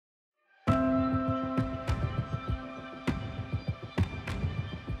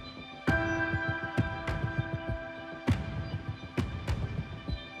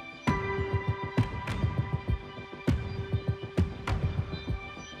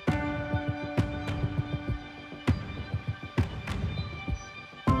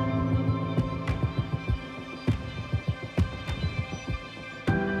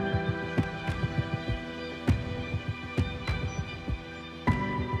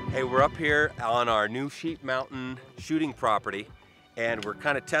Hey, we're up here on our new Sheep Mountain shooting property, and we're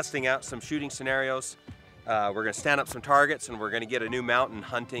kind of testing out some shooting scenarios. We're going to stand up some targets, and we're going to get a new mountain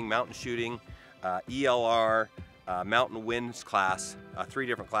hunting, mountain shooting, ELR, mountain winds class, 3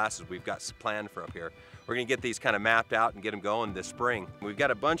 different classes we've got planned for up here. We're going to get these kind of mapped out and get them going this spring. We've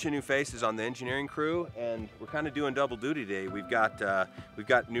got a bunch of new faces on the engineering crew, and we're kind of doing double duty today. We've got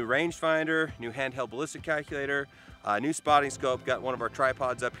new rangefinder, new handheld ballistic calculator, new spotting scope, got one of our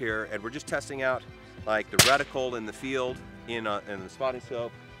tripods up here, and we're just testing out like the reticle in the field in the spotting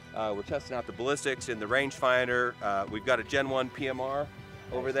scope. We're testing out the ballistics in the rangefinder. We've got a Gen 1 PMR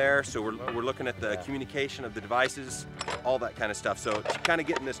over there, so we're looking at the communication of the devices, all that kind of stuff. So it's kind of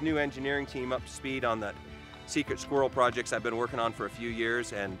getting this new engineering team up to speed on that secret squirrel projects I've been working on for a few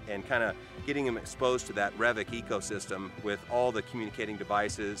years, and kind of getting them exposed to that Revit ecosystem with all the communicating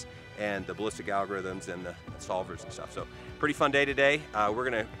devices and the ballistic algorithms and the solvers and stuff. So pretty fun day today. We're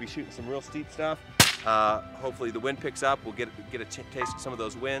gonna be shooting some real steep stuff. Hopefully the wind picks up. We'll get a taste of some of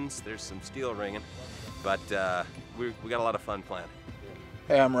those winds. There's some steel ringing, but we got a lot of fun planned.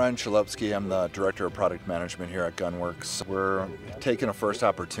 Hey, I'm Ryan Chalupsky. I'm the Director of Product Management here at Gunwerks. We're taking a first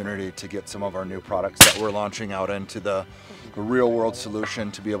opportunity to get some of our new products that we're launching out into the real world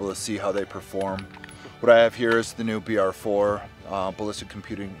solution to be able to see how they perform. What I have here is the new BR4 Ballistic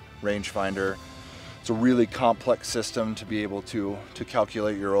Computing Rangefinder. It's a really complex system to be able to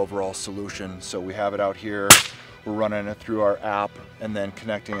calculate your overall solution. So we have it out here, we're running it through our app and then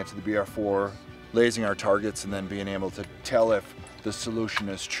connecting it to the BR4, lasing our targets, and then being able to tell if the solution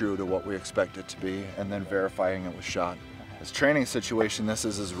is true to what we expect it to be, and then verifying it with shot. This training situation, this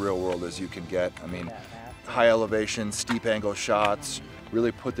is as real world as you can get. I mean, high elevation, steep angle shots,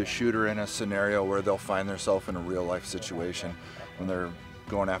 really put the shooter in a scenario where they'll find themselves in a real life situation when they're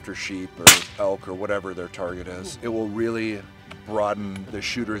going after sheep or elk or whatever their target is. It will really broaden the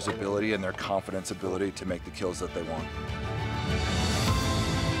shooter's ability and their confidence ability to make the kills that they want.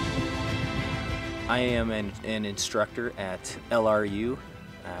 I am an instructor at LRU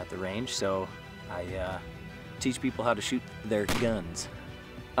at the range, so I teach people how to shoot their guns.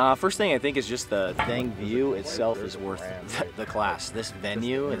 First thing I think is just the thing view itself is worth the class. This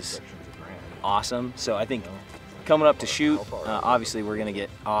venue is awesome, so I think coming up to shoot, obviously we're going to get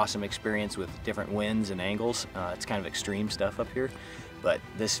awesome experience with different winds and angles. It's kind of extreme stuff up here, but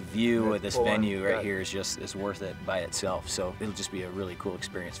this view of this venue right here is worth it by itself, so it'll just be a really cool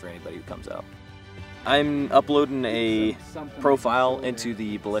experience for anybody who comes out. I'm uploading a profile into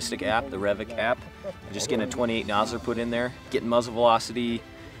the ballistic app, the Revit app. I'm just getting a 28 nozzler put in there, getting muzzle velocity,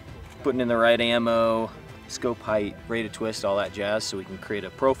 putting in the right ammo, scope height, rate of twist, all that jazz, so we can create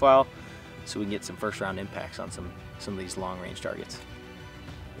a profile so we can get some first round impacts on some of these long range targets.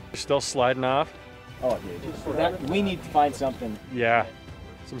 You're still sliding off? Oh, dude. We need to find something. Yeah,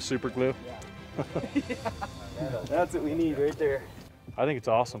 some super glue. That's what we need right there. I think it's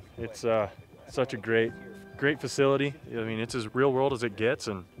awesome. It's such a great facility. I mean, it's as real world as it gets,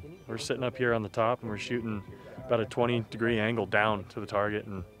 and we're sitting up here on the top and we're shooting about a 20-degree angle down to the target,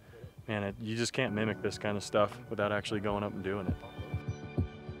 and man, you just can't mimic this kind of stuff without actually going up and doing it.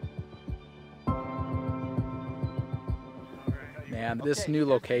 Man, this new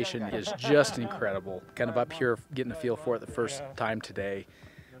location is just incredible. Kind of up here getting a feel for it the first time today.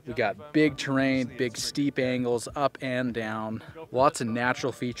 We got big terrain, big steep angles, up and down, lots of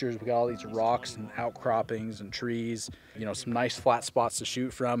natural features. We got all these rocks and outcroppings and trees, you know, some nice flat spots to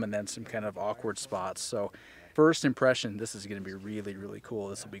shoot from, and then some kind of awkward spots. So first impression, this is going to be really, really cool.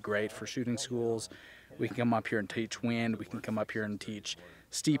 This will be great for shooting schools. We can come up here and teach wind. We can come up here and teach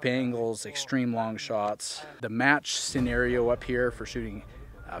steep angles, extreme long shots. The match scenario up here for shooting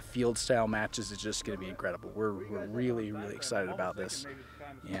field style matches is just going to be incredible. We're really, really excited about this.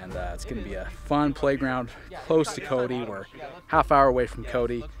 And it's going to be a fun playground close to Cody. We're half hour away from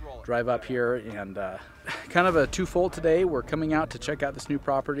Cody. Drive up here, and kind of a twofold today. We're coming out to check out this new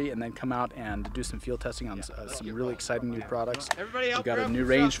property and then come out and do some field testing on some really exciting new products. We've got a new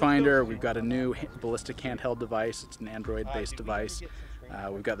rangefinder. We've got a new ballistic handheld device. It's an Android-based device.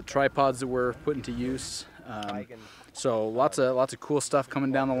 We've got the tripods that we're putting to use. So lots of cool stuff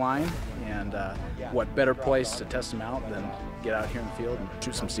coming down the line, and what better place to test them out than get out here in the field and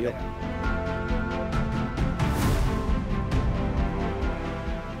shoot some steel.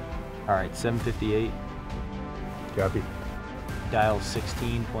 All right, 758. Copy. Dial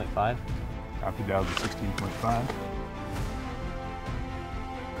 16.5. Copy, dial to 16.5.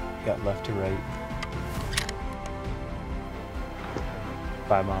 Got left to right.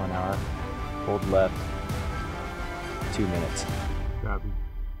 5 mile an hour. Hold left. 2 minutes. Copy.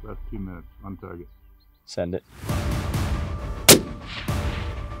 Left 2 minutes on target. Send it.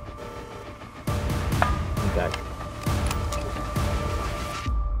 guy.